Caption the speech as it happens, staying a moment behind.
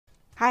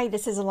Hi,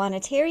 this is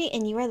Alana Terry,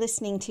 and you are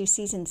listening to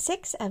Season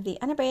 6 of the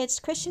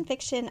Unabridged Christian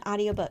Fiction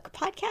Audiobook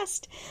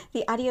Podcast.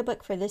 The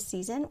audiobook for this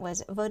season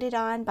was voted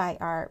on by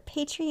our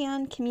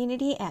Patreon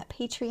community at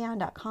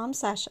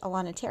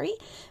patreon.com/Alana Terry,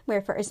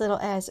 where for as little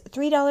as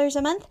 $3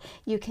 a month,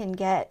 you can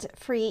get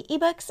free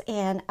ebooks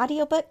and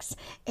audiobooks,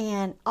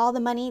 and all the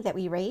money that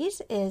we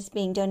raise is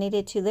being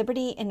donated to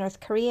Liberty in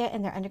North Korea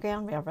and their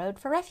Underground Railroad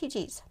for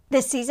refugees.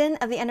 This season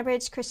of the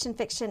Unabridged Christian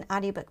Fiction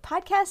Audiobook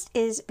Podcast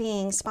is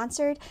being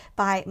sponsored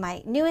by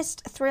my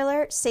newest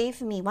thriller,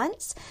 Save Me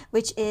Once,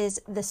 which is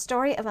the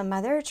story of a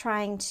mother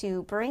trying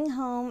to bring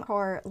home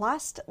her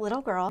lost little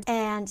girl.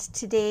 And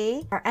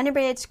today, our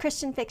Unabridged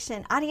Christian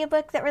Fiction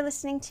audiobook that we're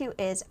listening to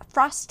is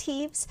Frost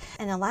Thieves,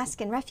 an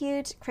Alaskan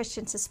Refuge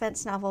Christian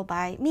suspense novel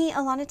by me,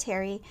 Alana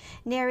Terry,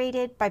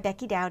 narrated by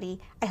Becky Dowdy.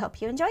 I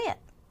hope you enjoy it.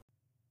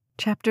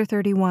 Chapter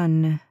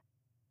 31.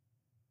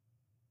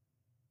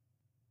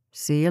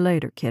 See you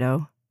later,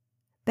 kiddo.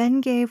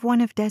 Ben gave one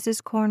of Dez's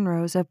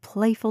cornrows a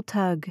playful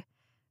tug.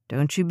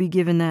 Don't you be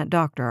giving that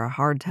doctor a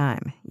hard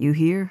time, you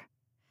hear?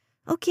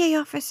 Okay,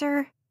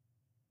 officer.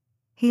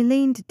 He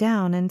leaned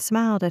down and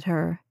smiled at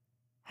her.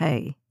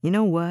 Hey, you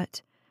know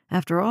what?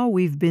 After all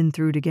we've been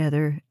through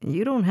together,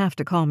 you don't have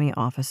to call me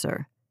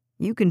officer.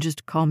 You can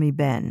just call me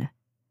Ben.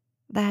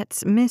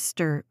 That's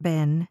Mr.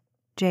 Ben,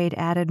 Jade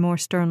added more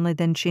sternly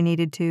than she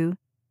needed to.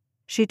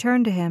 She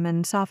turned to him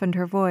and softened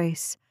her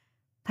voice.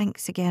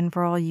 Thanks again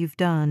for all you've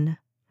done.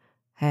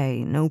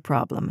 Hey, no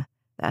problem.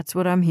 That's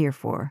what I'm here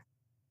for.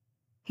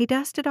 He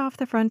dusted off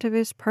the front of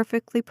his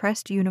perfectly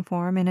pressed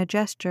uniform in a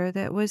gesture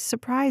that was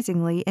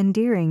surprisingly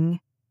endearing.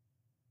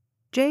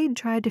 Jade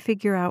tried to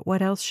figure out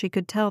what else she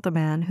could tell the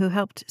man who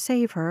helped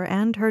save her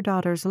and her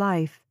daughter's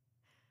life.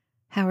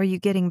 How are you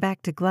getting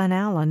back to Glen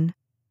Allen?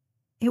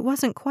 It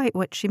wasn't quite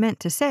what she meant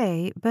to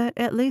say, but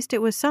at least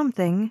it was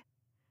something.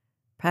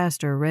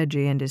 Pastor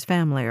Reggie and his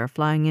family are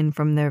flying in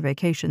from their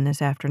vacation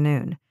this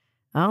afternoon.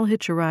 I'll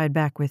hitch a ride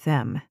back with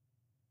them.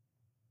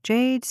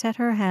 Jade set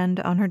her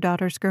hand on her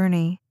daughter's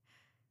gurney.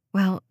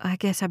 Well, I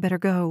guess I better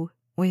go.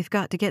 We've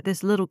got to get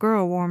this little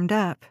girl warmed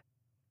up.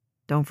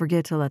 Don't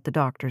forget to let the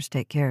doctors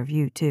take care of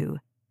you, too,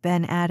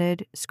 Ben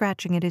added,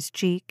 scratching at his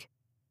cheek.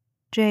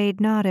 Jade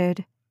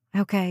nodded.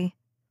 Okay.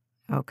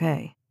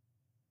 Okay.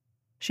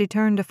 She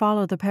turned to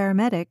follow the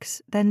paramedics,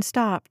 then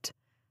stopped.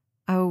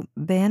 Oh,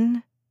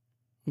 Ben?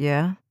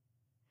 Yeah?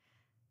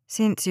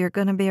 Since you're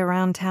going to be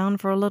around town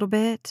for a little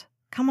bit,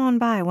 come on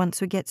by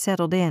once we get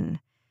settled in.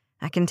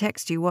 I can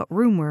text you what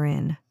room we're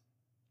in.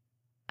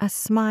 A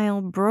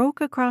smile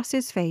broke across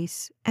his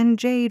face, and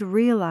Jade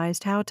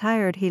realized how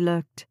tired he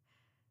looked.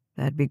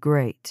 That'd be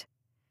great.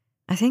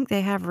 I think they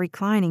have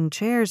reclining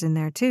chairs in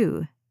there,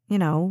 too. You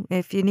know,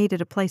 if you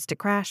needed a place to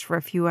crash for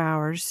a few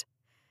hours.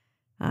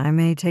 I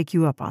may take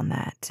you up on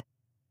that.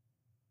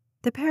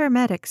 The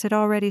paramedics had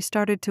already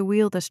started to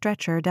wheel the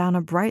stretcher down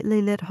a brightly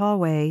lit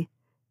hallway.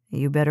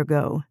 You better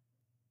go.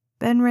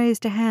 Ben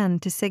raised a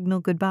hand to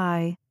signal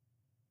goodbye.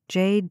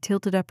 Jade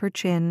tilted up her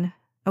chin,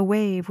 a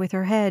wave with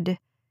her head.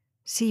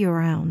 See you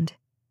around.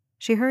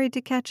 She hurried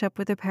to catch up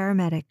with the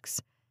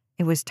paramedics.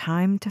 It was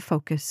time to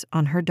focus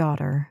on her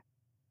daughter.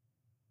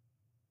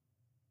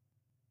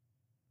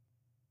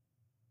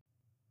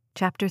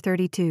 Chapter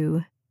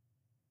 32.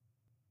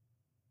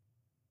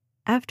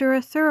 After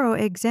a thorough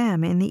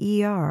exam in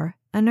the ER,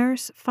 a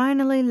nurse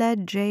finally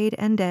led Jade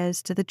and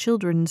Dez to the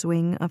children's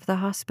wing of the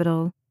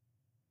hospital.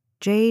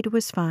 Jade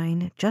was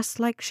fine, just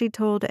like she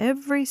told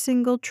every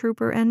single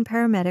trooper and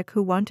paramedic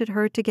who wanted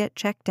her to get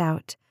checked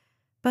out,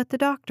 but the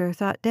doctor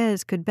thought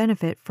Dez could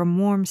benefit from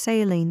warm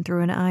saline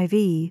through an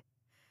IV.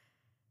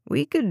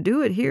 We could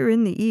do it here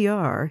in the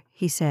ER,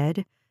 he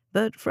said,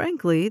 but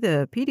frankly,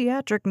 the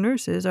pediatric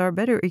nurses are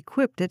better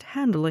equipped at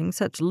handling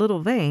such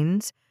little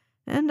veins,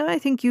 and I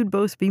think you'd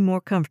both be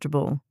more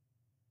comfortable.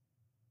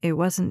 It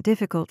wasn't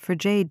difficult for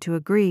Jade to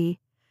agree.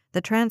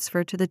 The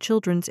transfer to the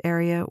children's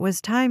area was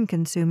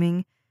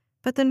time-consuming,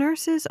 but the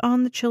nurses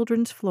on the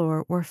children's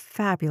floor were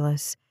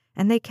fabulous,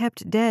 and they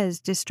kept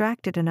Dez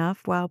distracted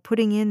enough while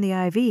putting in the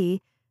IV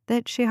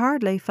that she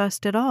hardly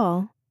fussed at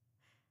all.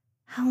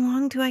 How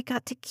long do I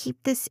got to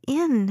keep this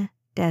in?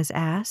 Dez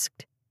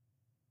asked.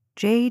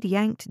 Jade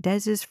yanked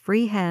Dez's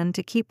free hand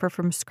to keep her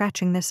from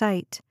scratching the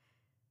site.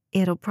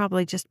 It'll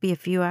probably just be a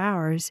few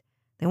hours.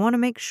 They want to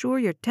make sure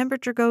your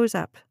temperature goes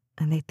up,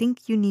 and they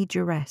think you need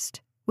your rest,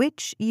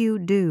 which you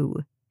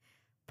do.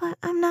 But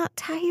I'm not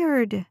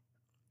tired.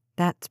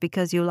 That's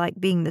because you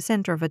like being the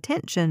center of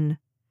attention.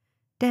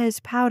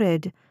 Dez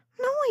pouted.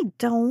 No, I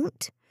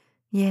don't.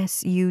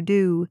 Yes, you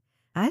do.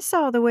 I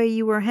saw the way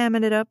you were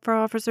hamming it up for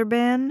Officer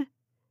Ben.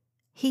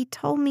 He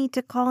told me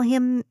to call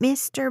him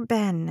Mr.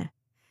 Ben.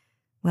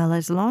 Well,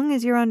 as long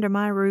as you're under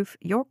my roof,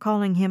 you're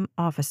calling him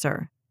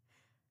Officer.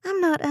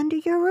 I'm not under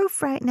your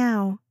roof right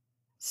now.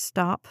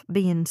 Stop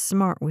being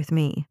smart with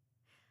me.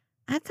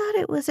 I thought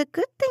it was a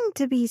good thing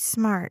to be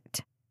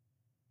smart.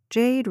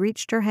 Jade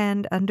reached her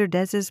hand under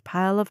Dez's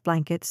pile of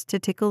blankets to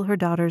tickle her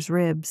daughter's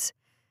ribs.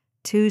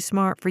 Too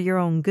smart for your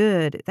own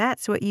good,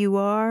 that's what you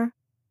are.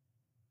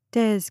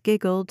 Dez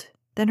giggled,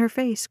 then her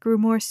face grew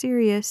more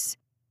serious.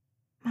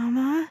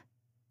 Mama,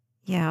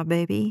 Yeah,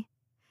 baby.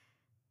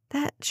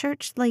 that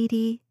church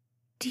lady,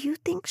 do you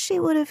think she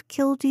would have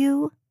killed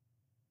you?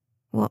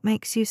 What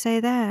makes you say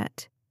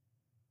that?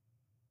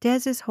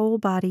 Dez's whole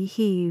body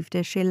heaved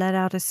as she let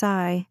out a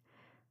sigh.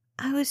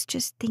 I was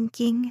just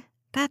thinking,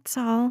 that's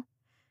all.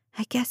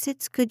 I guess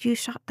it's good you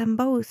shot them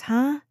both,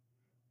 huh?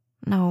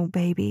 No,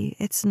 baby,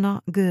 it's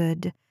not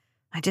good.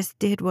 I just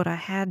did what I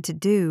had to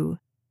do.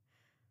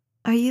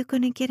 Are you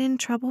going to get in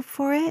trouble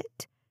for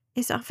it?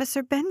 Is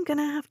Officer Ben going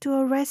to have to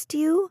arrest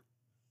you?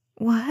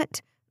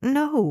 What?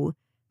 No.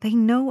 They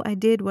know I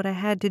did what I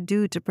had to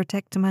do to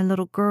protect my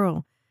little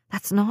girl.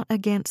 That's not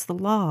against the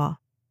law.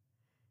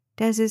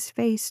 Dez's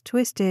face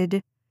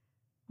twisted.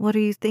 What are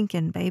you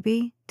thinking,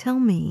 baby? Tell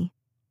me.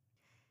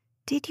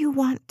 Did you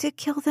want to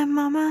kill them,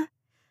 Mama?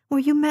 Were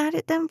you mad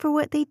at them for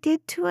what they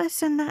did to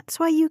us and that's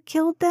why you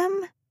killed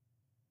them?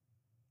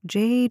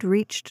 Jade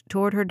reached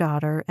toward her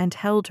daughter and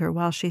held her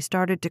while she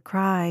started to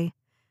cry.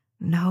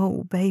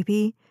 No,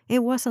 baby,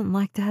 it wasn't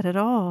like that at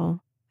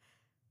all.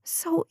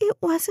 So it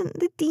wasn't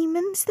the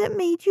demons that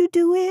made you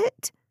do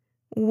it?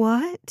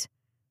 What?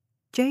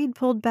 Jade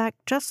pulled back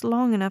just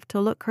long enough to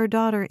look her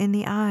daughter in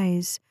the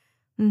eyes.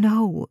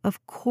 No,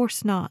 of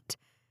course not.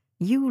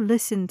 You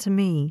listen to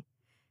me.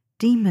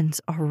 Demons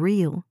are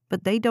real,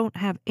 but they don't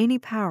have any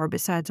power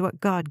besides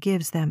what God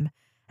gives them,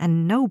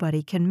 and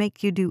nobody can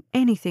make you do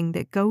anything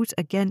that goes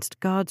against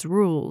God's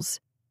rules.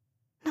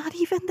 Not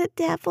even the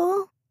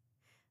devil?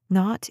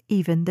 Not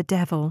even the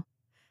devil.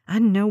 I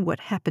know what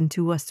happened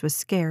to us was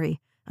scary.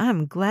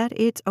 I'm glad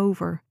it's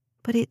over,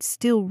 but it's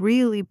still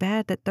really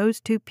bad that those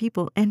two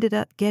people ended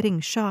up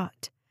getting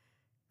shot.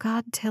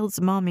 God tells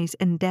mommies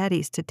and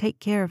daddies to take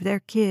care of their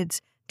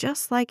kids,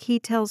 just like he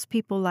tells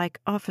people like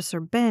Officer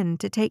Ben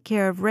to take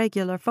care of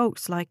regular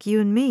folks like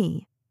you and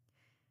me.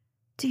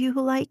 Do you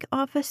like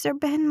Officer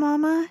Ben,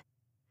 Mama?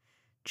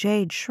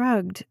 Jade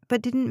shrugged,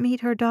 but didn't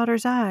meet her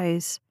daughter's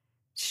eyes.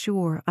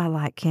 Sure, I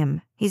like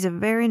him. He's a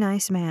very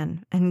nice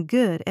man, and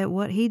good at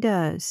what he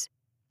does.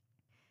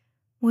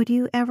 Would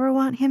you ever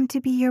want him to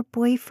be your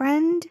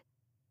boyfriend?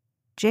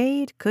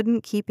 Jade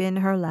couldn't keep in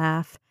her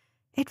laugh.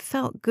 It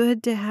felt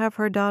good to have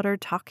her daughter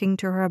talking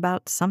to her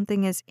about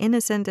something as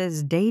innocent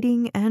as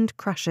dating and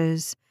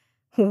crushes.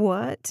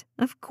 What?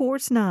 Of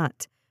course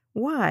not.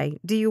 Why?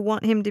 Do you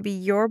want him to be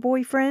your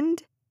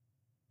boyfriend?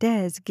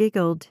 Dez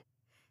giggled.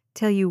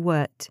 Tell you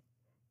what.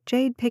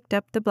 Jade picked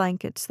up the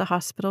blankets the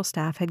hospital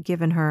staff had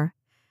given her.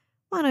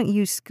 Why don't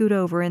you scoot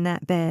over in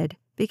that bed?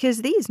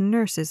 Because these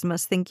nurses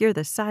must think you're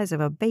the size of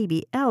a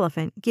baby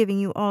elephant giving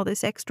you all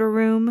this extra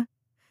room.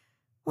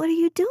 What are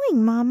you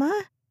doing,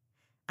 Mama?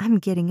 I'm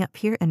getting up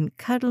here and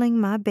cuddling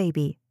my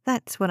baby.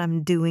 That's what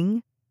I'm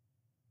doing.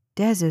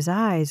 Dez's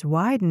eyes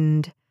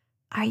widened.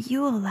 Are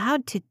you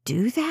allowed to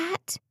do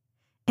that?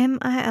 Am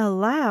I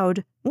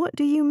allowed? What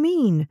do you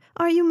mean?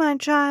 Are you my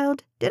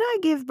child? Did I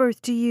give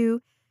birth to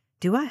you?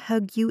 Do I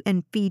hug you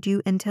and feed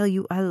you and tell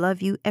you I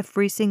love you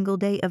every single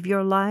day of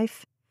your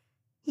life?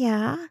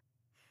 Yeah.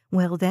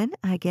 Well then,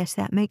 I guess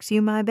that makes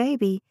you my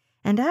baby,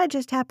 and I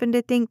just happen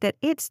to think that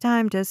it's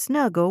time to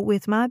snuggle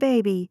with my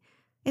baby.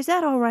 Is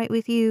that all right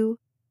with you?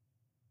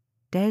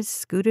 Dez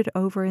scooted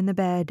over in the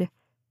bed.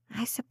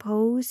 I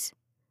suppose.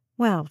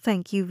 Well,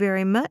 thank you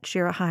very much,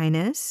 Your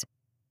Highness.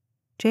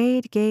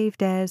 Jade gave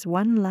Dez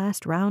one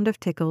last round of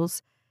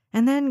tickles,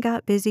 and then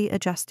got busy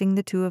adjusting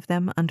the two of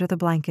them under the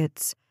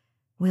blankets.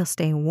 We'll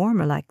stay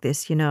warmer like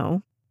this, you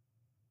know.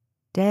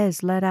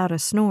 Dez let out a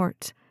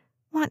snort.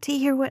 Want to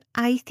hear what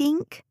I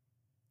think?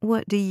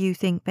 What do you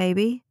think,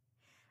 baby?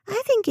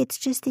 I think it's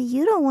just that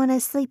you don't want to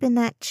sleep in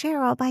that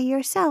chair all by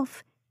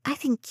yourself. I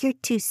think you're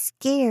too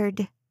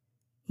scared.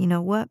 You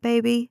know what,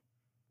 baby?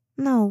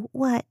 No,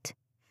 what?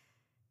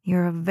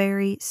 You're a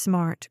very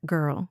smart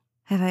girl.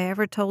 Have I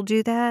ever told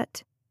you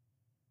that?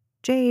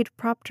 Jade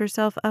propped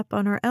herself up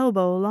on her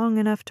elbow long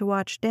enough to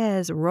watch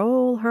Dez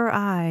roll her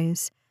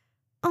eyes.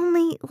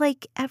 Only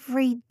like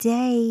every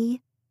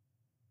day.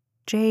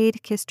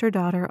 Jade kissed her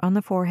daughter on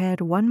the forehead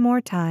one more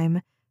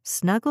time,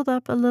 snuggled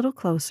up a little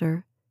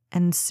closer,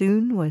 and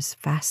soon was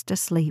fast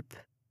asleep.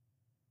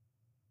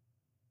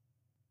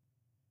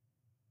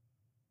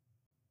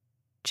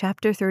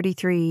 Chapter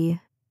 33.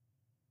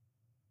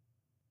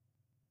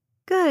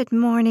 Good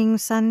morning,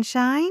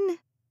 sunshine.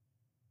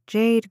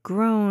 Jade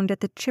groaned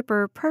at the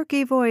chipper,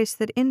 perky voice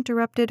that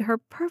interrupted her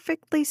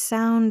perfectly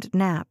sound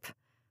nap.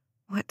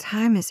 What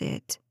time is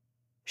it?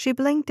 She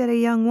blinked at a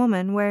young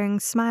woman wearing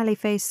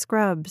smiley-face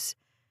scrubs.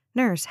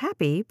 Nurse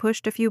Happy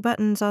pushed a few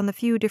buttons on the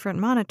few different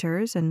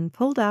monitors and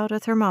pulled out a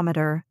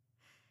thermometer.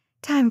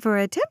 Time for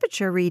a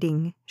temperature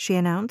reading, she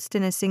announced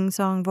in a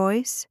sing-song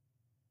voice.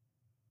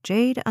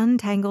 Jade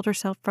untangled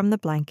herself from the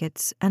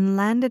blankets and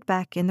landed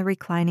back in the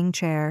reclining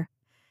chair.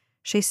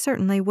 She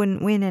certainly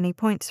wouldn't win any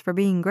points for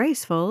being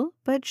graceful,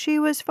 but she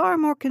was far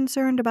more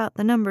concerned about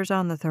the numbers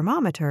on the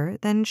thermometer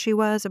than she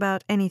was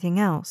about anything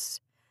else.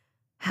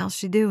 How's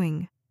she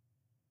doing?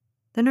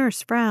 The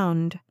nurse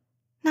frowned.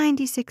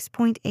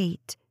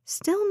 96.8.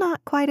 Still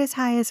not quite as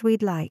high as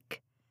we'd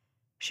like.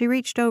 She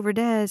reached over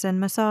Dez and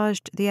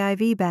massaged the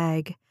IV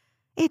bag.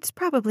 It's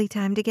probably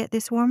time to get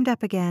this warmed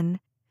up again.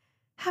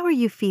 How are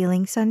you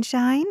feeling,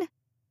 Sunshine?"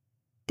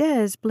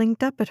 Des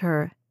blinked up at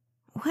her.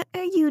 "What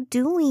are you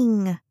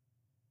doing?"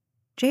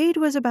 Jade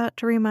was about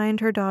to remind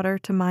her daughter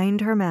to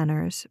mind her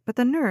manners, but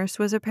the nurse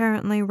was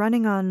apparently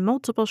running on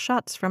multiple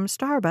shots from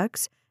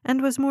Starbucks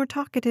and was more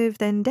talkative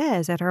than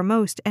Des at her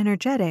most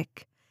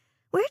energetic.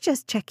 "We're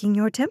just checking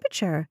your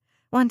temperature.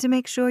 Want to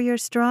make sure you're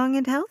strong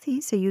and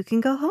healthy so you can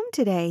go home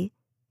today.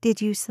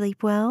 Did you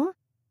sleep well?"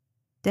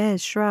 Des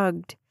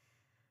shrugged.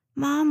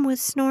 "Mom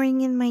was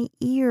snoring in my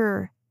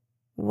ear."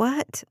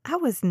 "What? I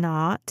was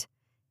not."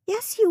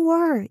 "Yes, you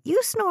were.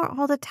 You snore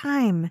all the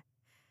time."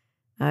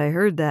 "I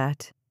heard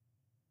that."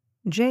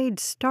 Jade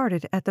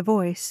started at the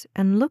voice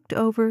and looked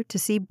over to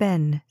see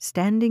Ben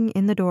standing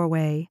in the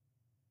doorway.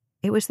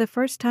 It was the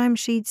first time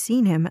she'd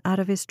seen him out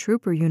of his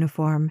trooper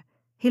uniform.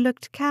 He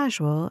looked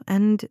casual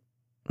and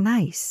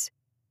nice.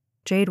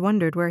 Jade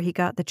wondered where he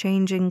got the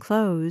change in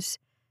clothes.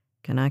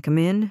 "Can I come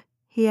in?"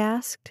 he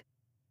asked.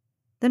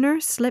 The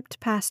nurse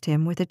slipped past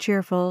him with a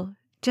cheerful,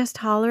 "Just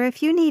holler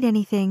if you need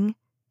anything,"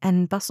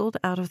 and bustled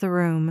out of the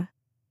room.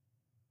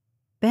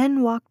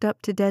 Ben walked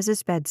up to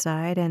Dez's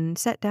bedside and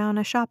set down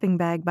a shopping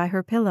bag by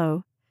her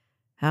pillow.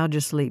 "How'd you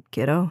sleep,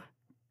 kiddo?"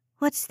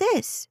 "What's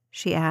this?"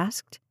 she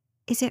asked.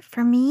 "Is it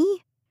for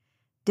me?"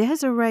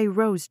 "Desiree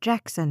Rose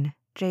Jackson,"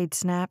 Jade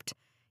snapped.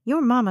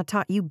 "Your mama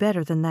taught you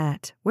better than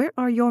that. Where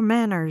are your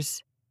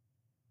manners?"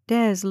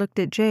 Des looked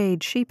at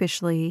Jade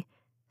sheepishly.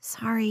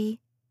 "Sorry."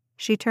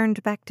 She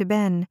turned back to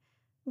Ben.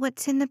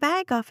 "What's in the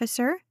bag,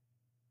 officer?"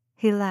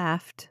 He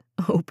laughed.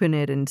 "Open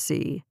it and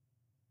see."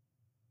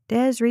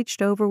 Des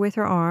reached over with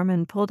her arm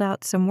and pulled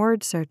out some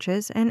word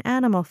searches and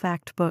animal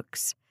fact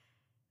books.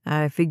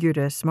 "I figured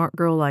a smart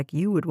girl like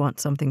you would want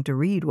something to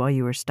read while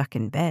you were stuck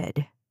in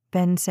bed,"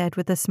 Ben said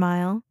with a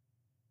smile.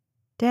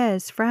 Des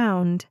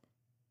frowned.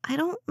 "I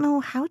don't know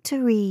how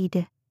to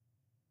read."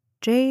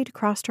 Jade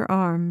crossed her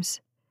arms.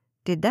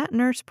 "Did that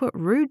nurse put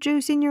rude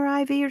juice in your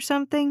IV or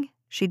something?"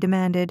 she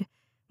demanded.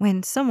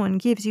 "When someone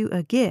gives you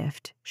a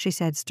gift," she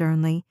said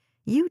sternly,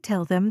 "you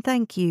tell them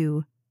thank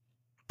you."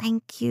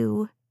 "Thank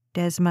you,"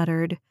 Des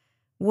muttered.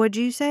 "What'd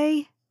you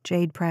say?"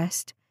 Jade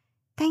pressed.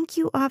 "Thank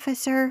you,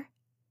 officer."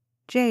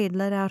 Jade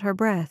let out her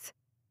breath.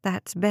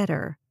 "That's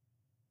better."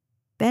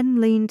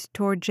 Ben leaned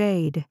toward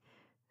Jade.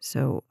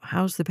 "So,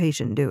 how's the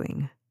patient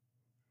doing?"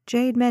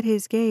 Jade met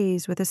his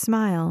gaze with a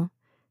smile,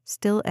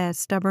 still as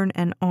stubborn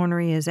and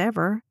ornery as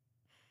ever.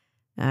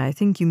 "I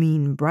think you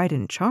mean bright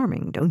and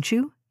charming, don't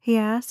you?" he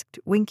asked,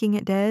 winking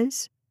at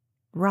Des.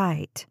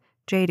 "Right,"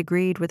 Jade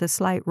agreed with a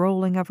slight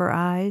rolling of her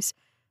eyes.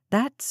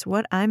 "That's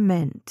what I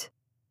meant."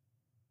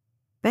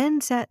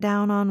 Ben sat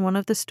down on one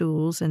of the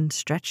stools and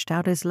stretched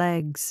out his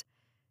legs.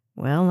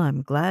 "Well,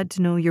 I'm glad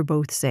to know you're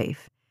both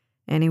safe.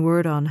 Any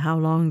word on how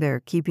long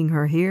they're keeping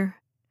her here?"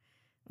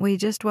 "We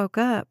just woke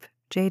up,"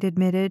 Jade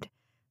admitted.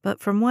 "But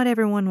from what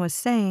everyone was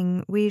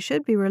saying, we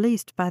should be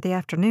released by the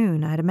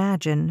afternoon, I'd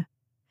imagine."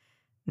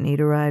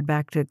 "Need a ride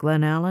back to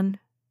Glen Allen?"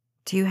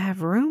 "Do you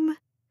have room?"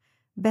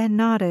 Ben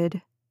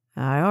nodded.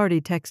 "I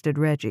already texted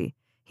Reggie.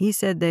 He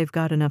said they've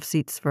got enough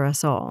seats for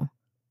us all."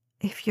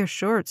 "If you're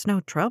sure it's no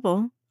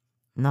trouble."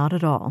 "Not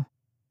at all."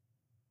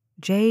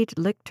 Jade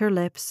licked her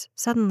lips,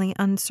 suddenly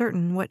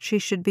uncertain what she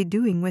should be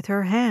doing with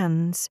her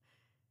hands.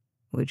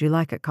 "Would you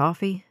like a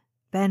coffee?"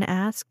 Ben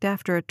asked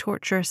after a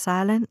torturous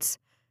silence.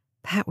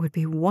 "That would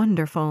be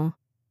wonderful."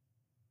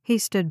 He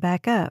stood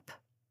back up.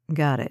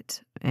 "Got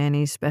it.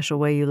 Any special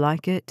way you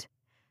like it?"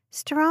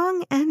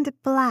 "Strong and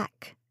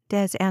black,"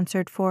 Des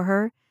answered for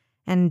her,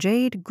 and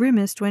Jade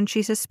grimaced when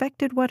she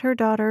suspected what her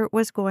daughter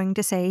was going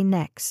to say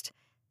next.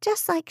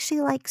 "just like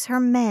she likes her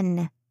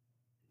men."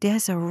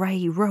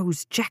 "Desiree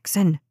Rose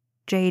Jackson,"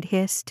 Jade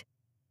hissed.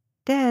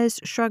 Des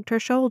shrugged her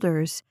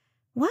shoulders.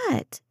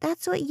 "What?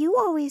 That's what you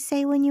always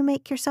say when you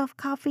make yourself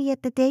coffee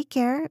at the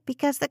daycare,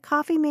 because the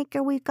coffee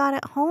maker we've got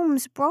at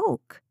home's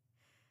broke."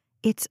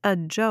 "It's a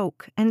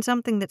joke, and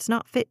something that's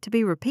not fit to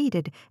be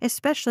repeated,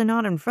 especially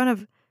not in front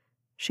of—"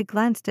 She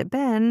glanced at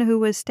Ben, who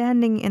was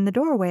standing in the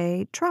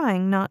doorway,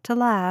 trying not to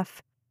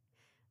laugh.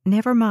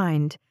 "Never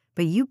mind,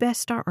 but you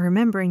best start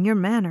remembering your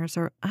manners,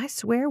 or I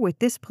swear with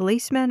this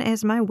policeman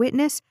as my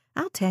witness,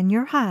 I'll tan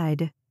your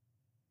hide."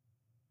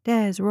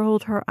 Des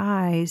rolled her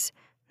eyes.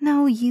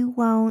 "No, you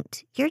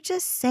won't. You're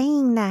just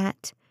saying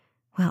that."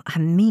 "Well, I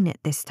mean it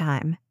this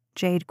time,"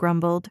 Jade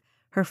grumbled,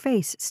 her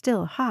face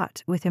still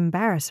hot with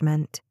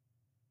embarrassment.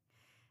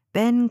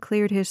 Ben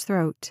cleared his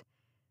throat.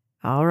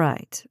 "All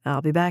right,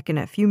 I'll be back in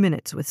a few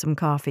minutes with some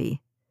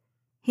coffee."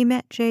 He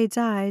met Jade's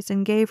eyes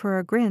and gave her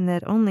a grin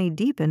that only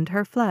deepened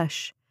her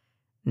flush.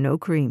 "No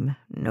cream,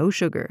 no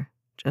sugar,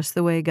 just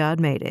the way God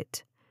made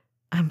it."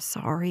 "I'm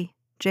sorry,"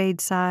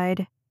 Jade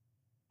sighed.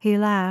 He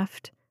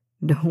laughed.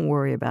 "Don't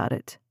worry about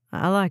it.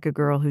 I like a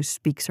girl who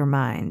speaks her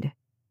mind."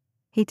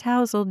 He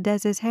tousled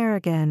Des's hair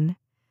again.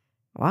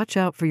 "Watch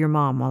out for your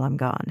mom while I'm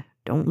gone.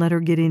 Don't let her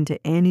get into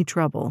any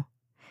trouble."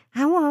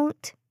 "I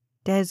won't."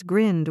 Des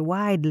grinned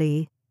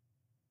widely.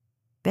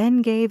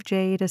 Ben gave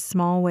Jade a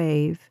small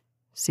wave.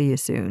 "See you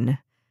soon."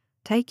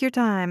 "Take your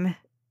time."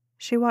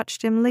 She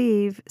watched him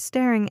leave,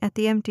 staring at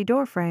the empty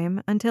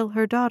doorframe until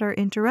her daughter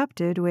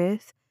interrupted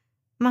with,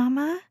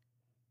 Mama?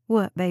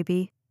 What,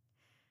 baby?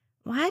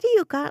 Why do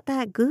you got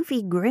that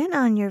goofy grin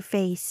on your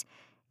face?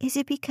 Is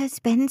it because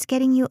Ben's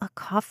getting you a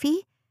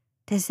coffee?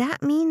 Does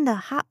that mean the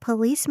hot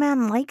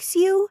policeman likes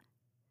you?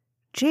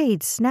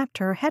 Jade snapped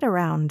her head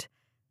around.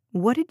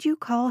 What did you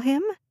call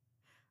him?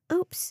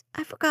 Oops,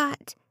 I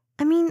forgot.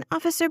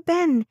 Officer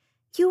Ben,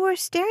 you were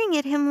staring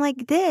at him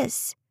like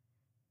this.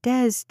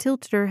 Des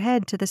tilted her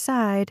head to the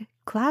side,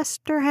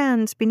 clasped her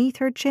hands beneath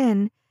her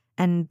chin,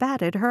 and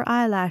batted her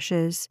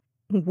eyelashes.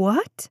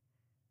 What?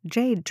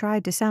 Jade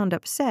tried to sound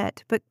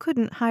upset, but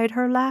couldn't hide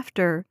her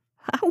laughter.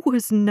 I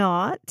was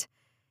not.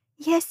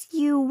 Yes,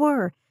 you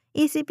were.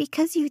 Is it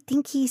because you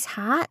think he's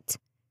hot?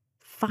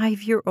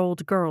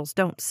 5-year-old girls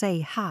don't say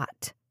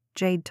hot,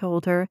 Jade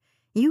told her.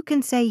 You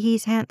can say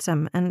he's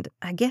handsome, and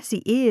I guess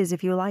he is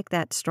if you like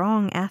that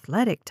strong,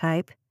 athletic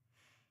type.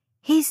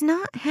 He's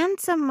not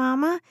handsome,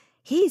 Mama.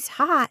 He's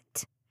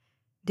hot.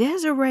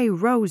 Desiree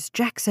Rose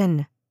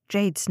Jackson,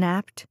 Jade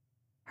snapped.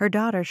 Her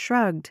daughter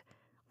shrugged.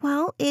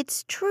 Well,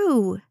 it's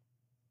true.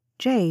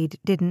 Jade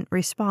didn't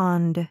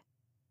respond.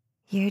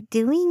 You're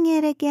doing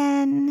it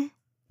again.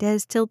 Des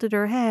tilted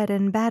her head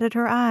and batted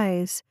her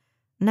eyes.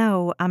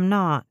 No, I'm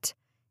not.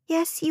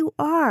 Yes, you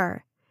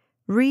are.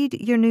 Read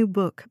your new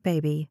book,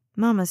 baby.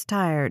 Mama's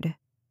tired.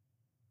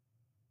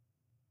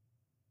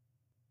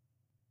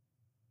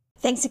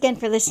 Thanks again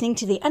for listening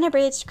to the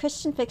Unabridged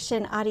Christian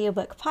Fiction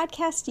audiobook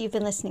podcast. You've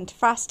been listening to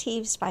Frost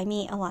Heaves by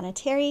me, Alana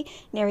Terry,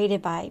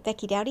 narrated by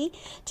Becky Dowdy.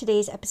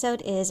 Today's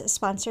episode is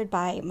sponsored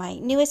by my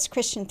newest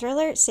Christian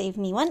thriller, Save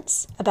Me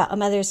Once, about a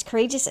mother's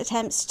courageous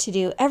attempts to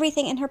do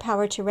everything in her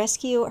power to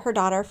rescue her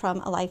daughter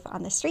from a life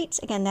on the streets.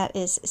 Again, that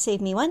is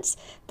Save Me Once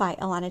by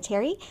Alana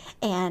Terry.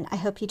 And I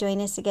hope you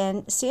join us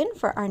again soon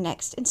for our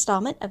next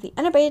installment of the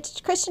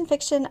Unabridged Christian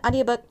Fiction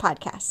audiobook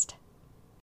podcast.